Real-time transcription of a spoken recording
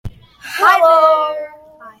Hello!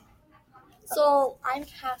 Hi. So, I'm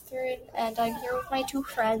Catherine, and I'm here with my two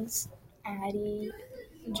friends, Addie,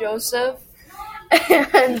 Joseph.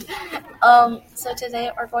 and so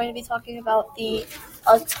today we're going to be talking about the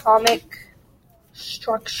atomic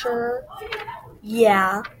structure,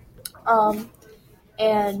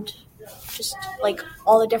 and just like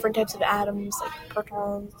all the different types of atoms, like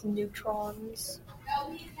protons, neutrons,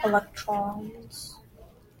 electrons.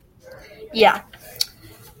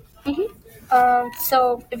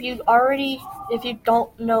 So if you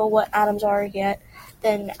don't know what atoms are yet,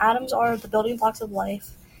 then atoms are the building blocks of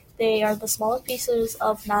life. They are the smallest pieces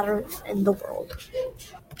of matter in the world.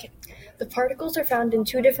 The particles are found in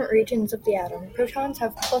two different regions of the atom. Protons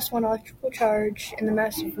have +1 electrical charge and the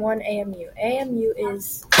mass of 1 AMU. AMU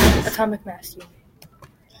is atomic mass unit.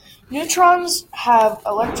 Neutrons have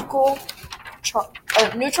electrical charge.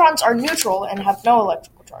 Neutrons are neutral and have no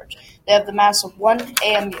electrical charge. They have the mass of 1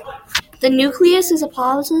 AMU. The nucleus is a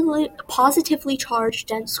positively charged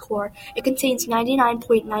dense core. It contains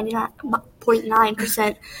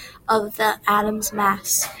 99.9% of the atom's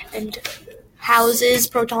mass and houses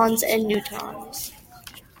protons and neutrons.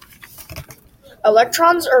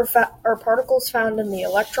 Electrons are particles found in the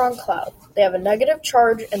electron cloud. They have a negative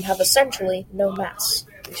charge and have essentially no mass.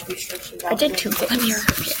 I did two. Let me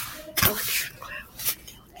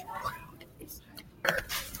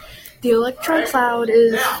The electron cloud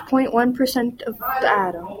is 0.1% of the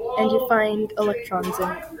atom, and you find electrons in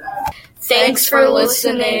it. Thanks for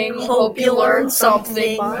listening. Hope you learned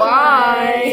something. Bye.